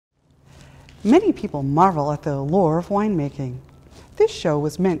Many people marvel at the allure of winemaking. This show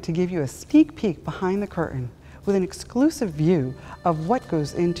was meant to give you a sneak peek behind the curtain with an exclusive view of what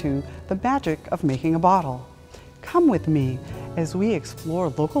goes into the magic of making a bottle. Come with me as we explore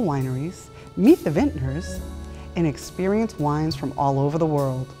local wineries, meet the vintners, and experience wines from all over the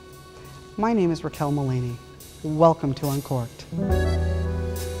world. My name is Raquel Mullaney. Welcome to Uncorked.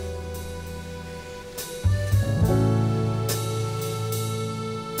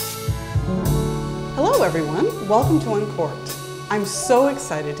 Hello everyone, welcome to Uncorked. I'm so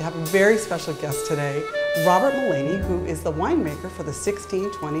excited to have a very special guest today, Robert Mullaney, who is the winemaker for the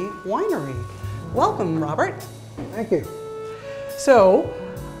 1620 Winery. Welcome, Robert. Thank you. So,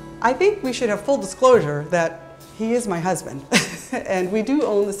 I think we should have full disclosure that he is my husband, and we do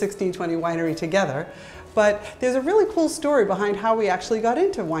own the 1620 Winery together, but there's a really cool story behind how we actually got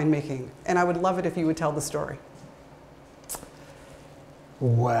into winemaking, and I would love it if you would tell the story.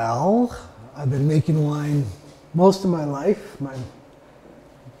 Well, I've been making wine most of my life. My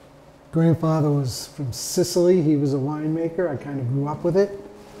grandfather was from Sicily. He was a winemaker. I kind of grew up with it.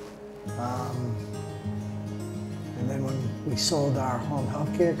 And then when we sold our home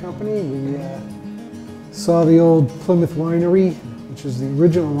healthcare company, we saw the old Plymouth Winery, which was the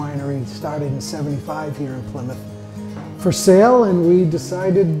original winery, started in '75 here in Plymouth, for sale, and we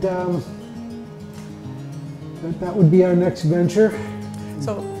decided that that would be our next venture.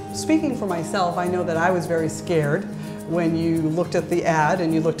 So, speaking for myself, I know that I was very scared when you looked at the ad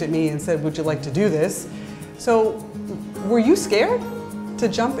and you looked at me and said, would you like to do this? So, were you scared to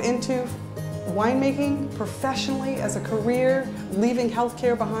jump into winemaking professionally as a career, leaving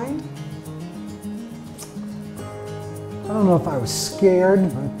healthcare behind? I don't know if I was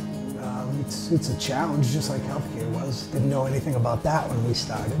scared, but it's a challenge, just like healthcare was. Didn't know anything about that when we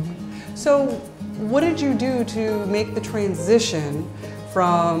started. So, what did you do to make the transition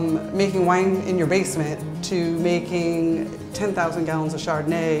from making wine in your basement to making 10,000 gallons of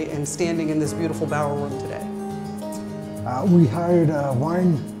Chardonnay and standing in this beautiful barrel room today? We hired a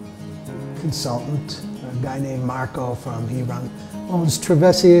wine consultant, a guy named Marco he owns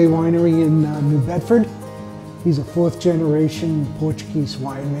Travessier Winery in New Bedford. He's a fourth generation Portuguese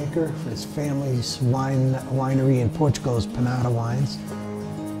winemaker. His family's winery in Portugal is Panada Wines.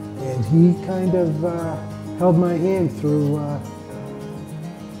 And he kind of held my hand through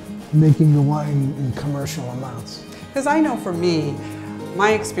making the wine in commercial amounts. Because I know for me,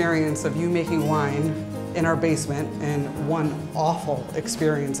 my experience of you making wine in our basement and one awful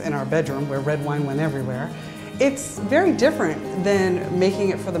experience in our bedroom where red wine went everywhere, it's very different than making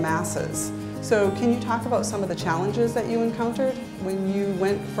it for the masses. So can you talk about some of the challenges that you encountered when you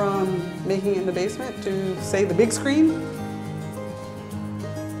went from making it in the basement to, say, the big screen?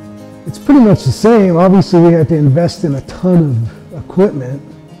 It's pretty much the same. Obviously, we had to invest in a ton of equipment.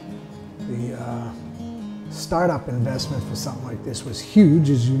 The startup investment for something like this was huge,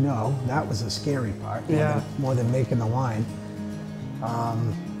 as you know. That was the scary part, more than making the wine.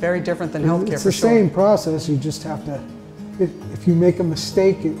 Very different than healthcare, it's the same process. You just have to, if you make a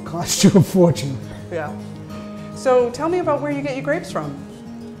mistake, it costs you a fortune. Yeah. So tell me about where you get your grapes from.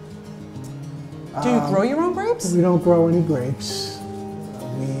 Do you grow your own grapes? We don't grow any grapes.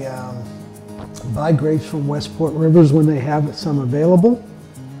 We buy grapes from Westport Rivers when they have some available.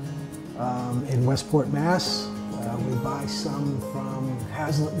 In Westport, Mass. We buy some from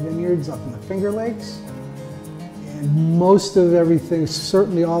Hazlitt Vineyards up in the Finger Lakes. And most of everything,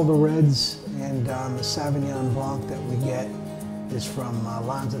 certainly all the reds and the Sauvignon Blanc that we get is from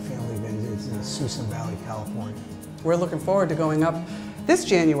Lanza Family Vineyards in Susan Valley, California. We're looking forward to going up this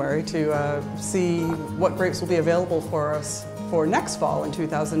January to see what grapes will be available for us for next fall in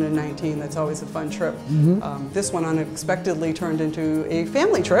 2019. That's always a fun trip. This one unexpectedly turned into a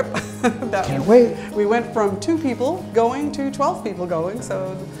family trip. Can't wait. We went from 2 people going to 12 people going,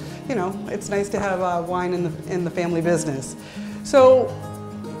 so you know, it's nice to have wine in the family business. So,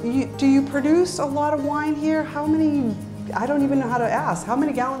 do you produce a lot of wine here? How many, I don't even know how to ask, how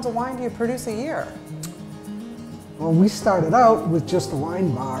many gallons of wine do you produce a year? Well, we started out with just a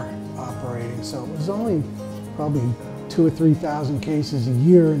wine bar operating, so it was only probably 2,000 or 3,000 cases a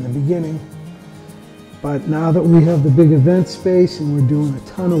year in the beginning. But now that we have the big event space and we're doing a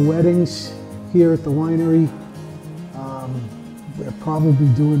ton of weddings here at the winery, we're probably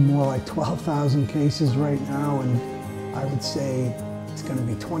doing more like 12,000 cases right now, and I would say it's going to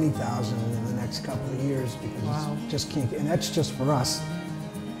be 20,000 in the next couple of years because it just can't, and that's just for us.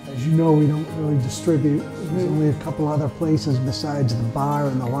 As you know, we don't really distribute. There's only a couple other places besides the bar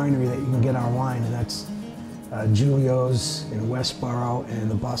and the winery that you can get our wine, and that's Julio's in Westboro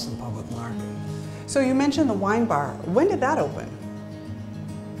and the Boston Public Market. So you mentioned the wine bar. When did that open?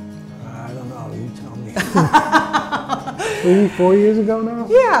 I don't know. tell me. 3, 4 years ago now?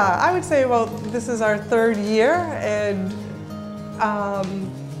 Yeah, I would say, well, this is our 3rd year, and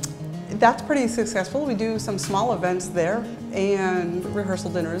that's pretty successful. We do some small events there, and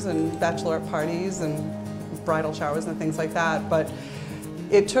rehearsal dinners and bachelorette parties and bridal showers and things like that. But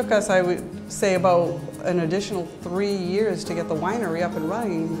it took us, I would say, about an additional 3 years to get the winery up and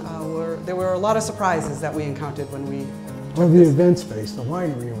running. There were a lot of surprises that we encountered when we Well, the event space, the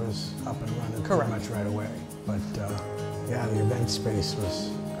winery was up and running Correct. pretty much right away. But yeah, the event space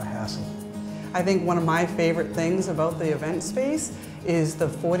was a hassle. I think one of my favorite things about the event space is the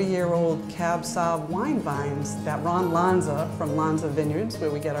 40-year-old Cab Sauv wine vines that Ron Lanza from Lanza Vineyards,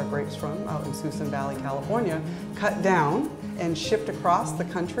 where we get our grapes from, out in Susan Valley, California, cut down and shipped across the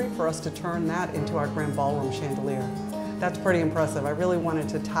country for us to turn that into our grand ballroom chandelier. That's pretty impressive. I really wanted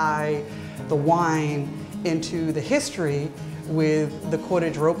to tie the wine into the history with the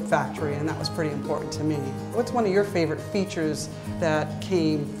cordage rope factory, and that was pretty important to me. What's one of your favorite features that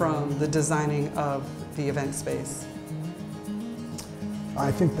came from the designing of the event space?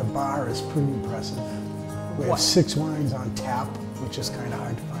 I think the bar is pretty impressive. We have 6 wines on tap, which is kind of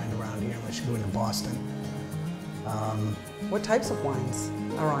hard to find around here unless you go into Boston. What types of wines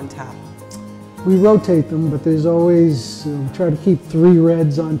are on tap? We rotate them, but there's always, we try to keep 3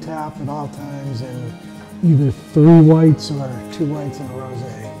 reds on tap at all times and either 3 whites or 2 whites and a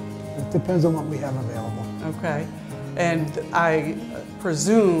rosé. It depends on what we have available. Okay, and I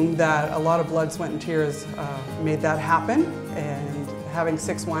presume that a lot of blood, sweat, and tears made that happen, and having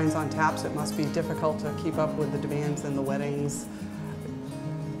 6 wines on taps, it must be difficult to keep up with the demands and the weddings.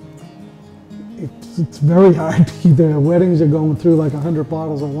 It's very hard. The weddings are going through like 100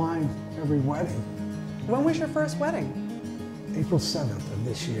 bottles of wine every wedding. When was your first wedding? April 7th of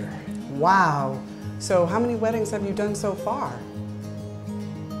this year. Wow. So how many weddings have you done so far?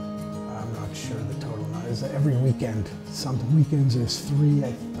 I'm not sure the total amount. It's every weekend. Some weekends there's 3.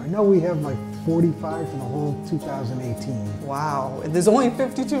 I know we have like 45 for the whole 2018. Wow. And there's only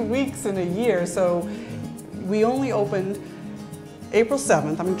 52 weeks in a year, so we only opened April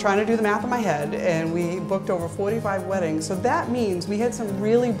 7th, I'm trying to do the math in my head, and we booked over 45 weddings. So that means we had some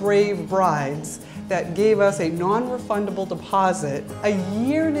really brave brides that gave us a non-refundable deposit a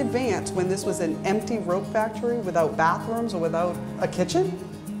year in advance when this was an empty rope factory without bathrooms or without a kitchen.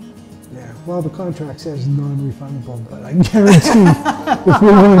 Yeah, well, the contract says non-refundable, but I guarantee if we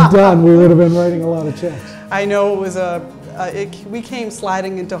weren't done, we would have been writing a lot of checks. I know it was we came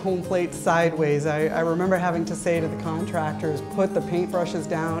sliding into home plate sideways. I remember having to say to the contractors, put the paintbrushes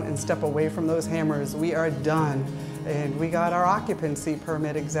down and step away from those hammers. We are done. And we got our occupancy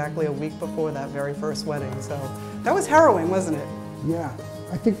permit exactly a week before that very first wedding. So that was harrowing, wasn't it? Yeah,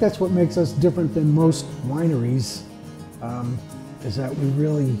 I think that's what makes us different than most wineries, is that we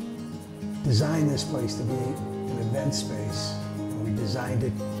really designed this place to be an event space. And we designed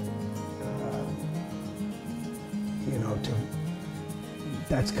it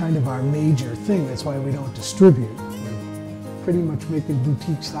that's kind of our major thing. That's why we don't distribute. We're pretty much making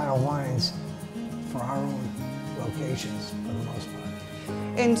boutique style wines for our own locations for the most part.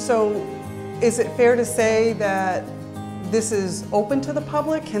 And so is it fair to say that this is open to the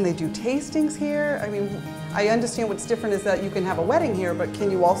public? Can they do tastings here? I mean, I understand what's different is that you can have a wedding here, but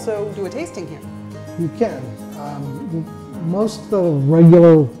can you also do a tasting here? You can. Most of the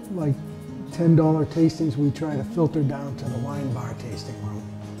regular, like, $10 tastings we try to filter down to the wine bar tasting room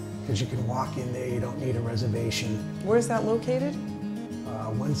because you can walk in there, you don't need a reservation. Where's that located?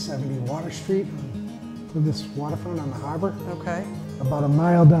 170 Water Street for this waterfront on the harbor. Okay. About a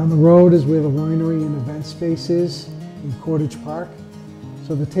mile down the road is where the winery and event space is in Cordage Park.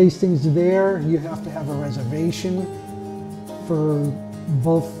 So the tastings there, you have to have a reservation for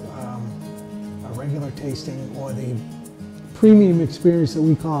both a regular tasting or the premium experience that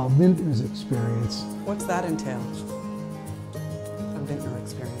we call Vintner's Experience. What's that entail? A Vintner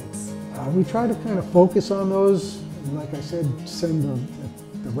experience. We try to kind of focus on those, and like I said, send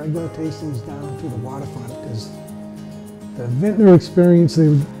the regular tastings down to the waterfront because the Vintner Experience, they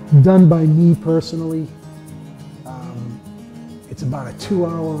were done by me personally. It's about a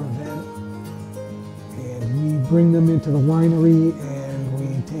 2-hour event, and we bring them into the winery and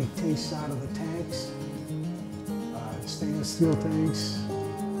we take tastes out of the tanks. Stainless steel tanks.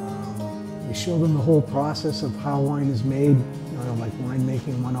 We show them the whole process of how wine is made, like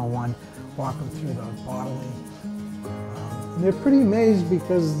winemaking 101, walk them through the bottling. And they're pretty amazed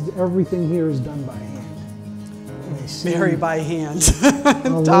because everything here is done by hand. They see Very by hand.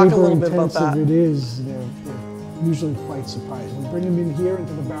 how Talk a little bit about labor-intensive that. it is. They're usually quite surprised. We bring them in here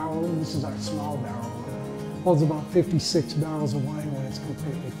into the barrel room. This is our small barrel room. Holds about 56 barrels of wine when it's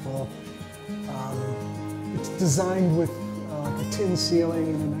completely full. It's designed with like a tin ceiling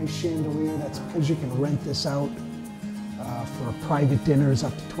and a nice chandelier. That's because you can rent this out for private dinners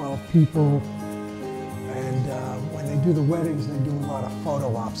up to 12 people. And when they do the weddings, they do a lot of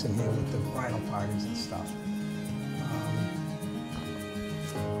photo ops in here with the bridal parties and stuff.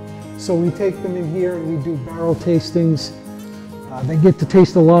 So we take them in here and we do barrel tastings. They get to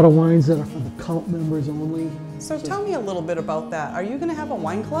taste a lot of wines that are for the cult members only. So tell me a little bit about that. Are you going to have a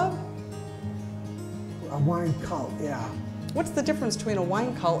wine club? A wine cult, yeah. What's the difference between a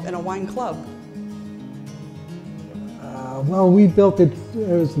wine cult and a wine club? Well, we built it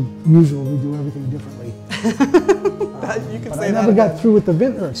as usual. We do everything differently. You can but say I never got through with the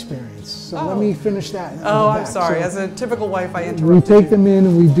vintner experience, so let me finish that. Oh, I'm sorry. So as a typical wife, I interrupted We take them in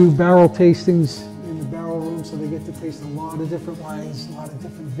and we do barrel tastings in the barrel room, so they get to taste a lot of different wines, a lot of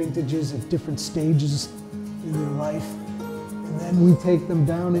different vintages at different stages in their life. And then we take them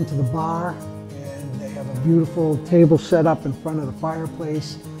down into the bar, and they have a beautiful table set up in front of the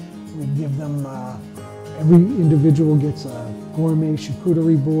fireplace. We give them, every individual gets a gourmet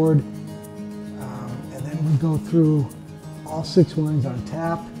charcuterie board, and then we go through all 6 wines on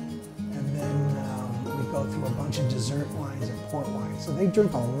tap, and then we go through a bunch of dessert wines and port wines. So they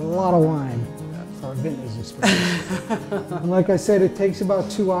drink a lot of wine for a vintner's experience. And like I said, it takes about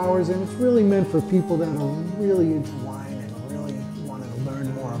 2 hours, and it's really meant for people that are really into wine and really want to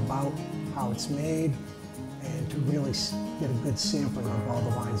learn more about how it's made and to really get a good sampling of all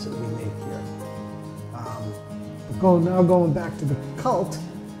the wines that we make here. Now going back to the cult,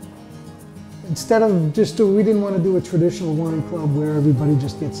 instead of we didn't want to do a traditional wine club where everybody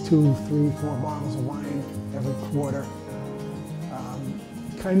just gets 2, 3, 4 bottles of wine every quarter.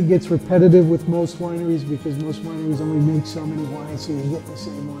 Kind of gets repetitive with most wineries because most wineries only make so many wines, so you get the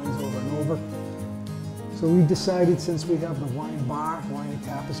same wines over and over. So we decided, since we have the wine bar, wine and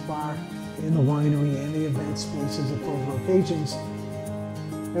tapas bar, and the winery and the event spaces at both locations,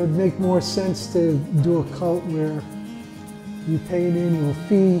 it would make more sense to do a cult where you pay an annual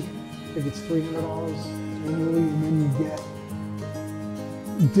fee. I think it's $300 annually, and then you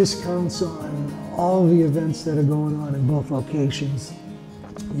get discounts on all the events that are going on in both locations.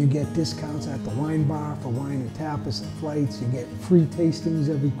 You get discounts at the wine bar for wine and tapas and flights. You get free tastings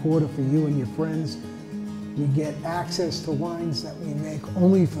every quarter for you and your friends. You get access to wines that we make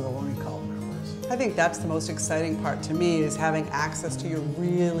only for the wine cult members. I think that's the most exciting part to me, is having access to your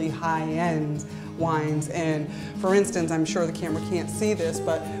really high-end wines. And for instance, I'm sure the camera can't see this,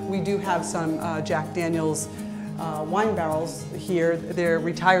 but we do have some Jack Daniel's wine barrels here. They're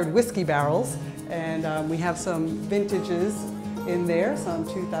retired whiskey barrels, and we have some vintages in there, some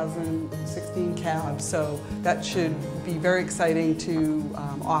 2016 cabs. So that should be very exciting to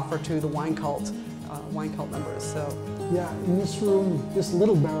offer to the wine cult members. So yeah, in this room, this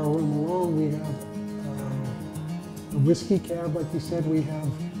little barrel room alone, we have a whiskey cab, like you said. We have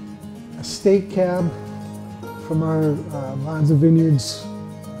a steak cab from our Lanza Vineyards.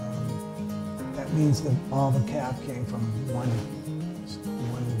 That means that all the cab came from one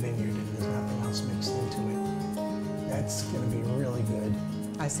vineyard and there's nothing else mixed into it. That's going to be really good.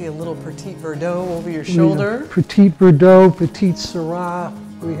 I see a little Petit Verdot over your shoulder. Petit Verdot, Petit Syrah.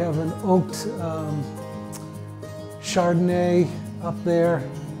 We have an oaked Chardonnay up there.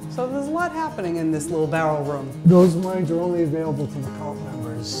 So there's a lot happening in this little barrel room. Those wines are only available to the cult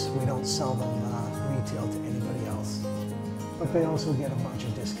members. We don't sell them retail to anybody else. But they also get a bunch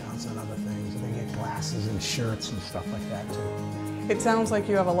of discounts on other things. They get glasses and shirts and stuff like that too. It sounds like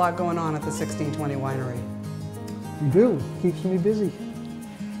you have a lot going on at the 1620 Winery. We do. It keeps me busy.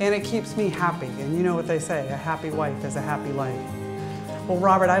 And it keeps me happy. And you know what they say, a happy wife is a happy life. Well,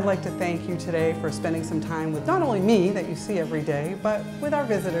 Robert, I'd like to thank you today for spending some time with not only me, that you see every day, but with our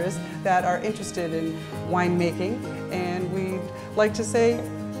visitors that are interested in winemaking. And we'd like to say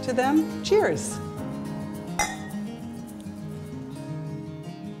to them, cheers.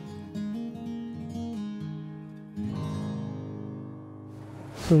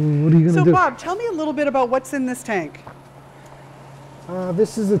 So what are you going to do? So Bob, tell me a little bit about what's in this tank.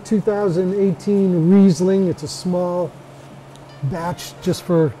 This is a 2018 Riesling. It's a small batch just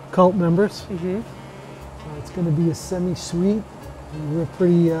for cult members. It's going to be a semi-sweet. We're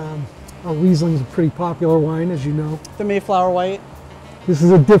pretty, our Riesling is a pretty popular wine, as you know. The Mayflower White. This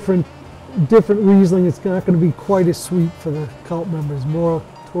is a different Riesling. It's not going to be quite as sweet for the cult members, more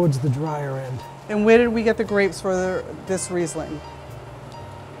towards the drier end. And where did we get the grapes for this Riesling?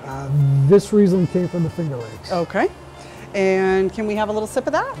 This Riesling came from the Finger Lakes. Okay. And can we have a little sip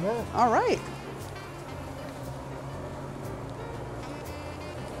of that? Yeah. All right.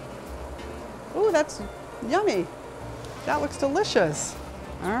 Ooh, that's yummy. That looks delicious.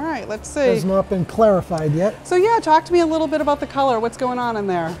 All right, let's see. Has not been clarified yet. So yeah, talk to me a little bit about the color. What's going on in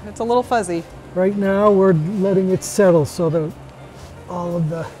there? It's a little fuzzy. Right now we're letting it settle so that all of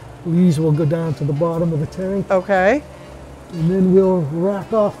the lees will go down to the bottom of the tank. Okay. And then we'll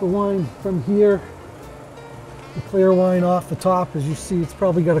rack off the wine from here, the clear wine off the top. As you see, it's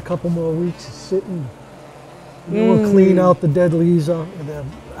probably got a couple more weeks to sit in. And then we'll clean out the dead leaves out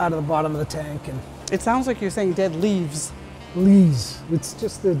of the bottom of the tank. And It sounds like you're saying dead leaves. lees, it's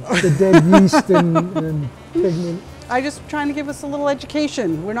just the dead yeast and pigment. I'm just trying to give us a little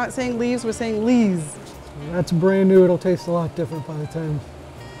education. We're not saying leaves, we're saying lees. That's brand new, it'll taste a lot different by the time.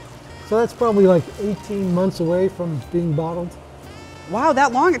 So that's probably like 18 months away from being bottled. Wow,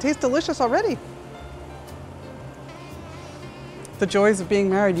 that long? It tastes delicious already. The joys of being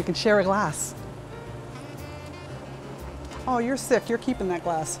married, you can share a glass. Oh, you're sick, you're keeping that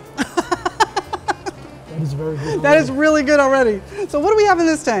glass. That is very good. That is really good already. So what do we have in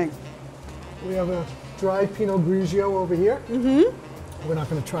this tank? We have a dry Pinot Grigio over here. Mm-hmm. We're not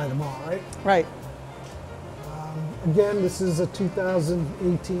going to try them all, right? Right. Again, this is a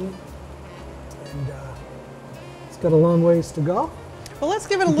 2018, and it's got a long ways to go. Well, let's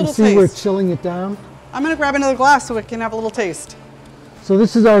give it a You little can see we're taste. chilling it down. I'm gonna grab another glass so we can have a little taste. So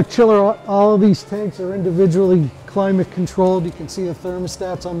this is our chiller. All of these tanks are individually climate controlled. You can see the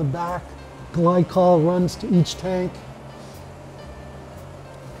thermostats on the back. Glycol runs to each tank.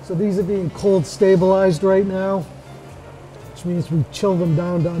 So these are being cold stabilized right now, which means we chill them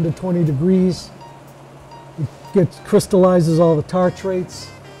down to under 20 degrees. It crystallizes all the tartrates.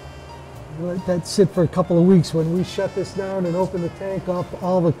 We let that sit for a couple of weeks. When we shut this down and open the tank up,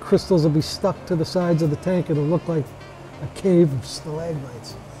 all the crystals will be stuck to the sides of the tank. It'll look like a cave of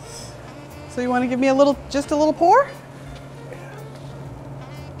stalagmites. So you want to give me a little, just a little pour?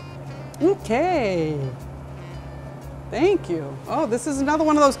 Okay. Thank you. Oh, this is another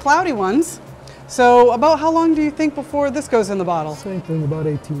one of those cloudy ones. So about how long do you think before this goes in the bottle? Same thing, about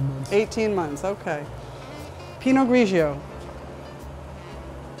 18 months. 18 months, okay. Pinot Grigio.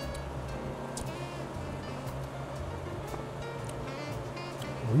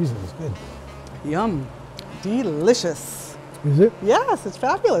 Reason is good. Yum. Delicious. Is it? Yes, it's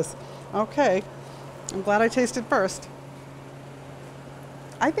fabulous. Okay. I'm glad I tasted first.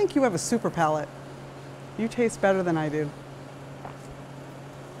 I think you have a super palate. You taste better than I do.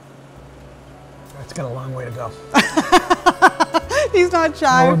 It's got a long way to go. He's not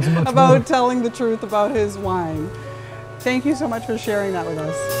shy One's much about more. telling the truth about his wine. Thank you so much for sharing that with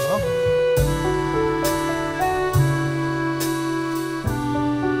us.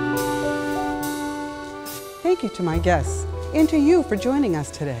 Thank you to my guests and to you for joining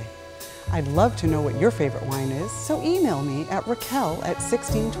us today. I'd love to know what your favorite wine is, so email me at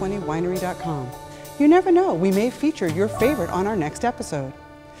raquel@1620winery.com. You never know, we may feature your favorite on our next episode.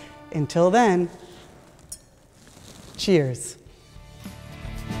 Until then, cheers.